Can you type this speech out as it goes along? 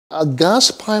A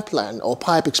gas pipeline or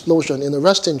pipe explosion in a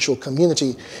residential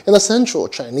community in the central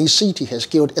Chinese city has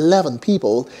killed 11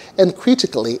 people and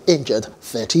critically injured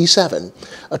 37.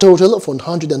 A total of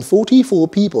 144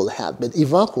 people had been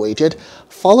evacuated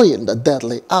following the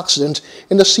deadly accident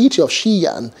in the city of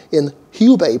Xi'an in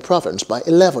Hubei province by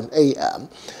 11 a.m.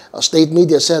 State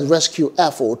media said rescue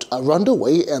efforts are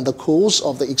underway and the cause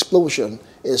of the explosion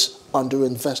is under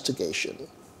investigation.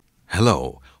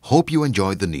 Hello, hope you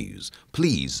enjoyed the news.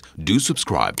 Please do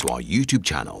subscribe to our YouTube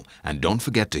channel and don't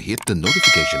forget to hit the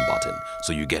notification button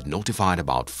so you get notified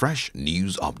about fresh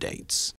news updates.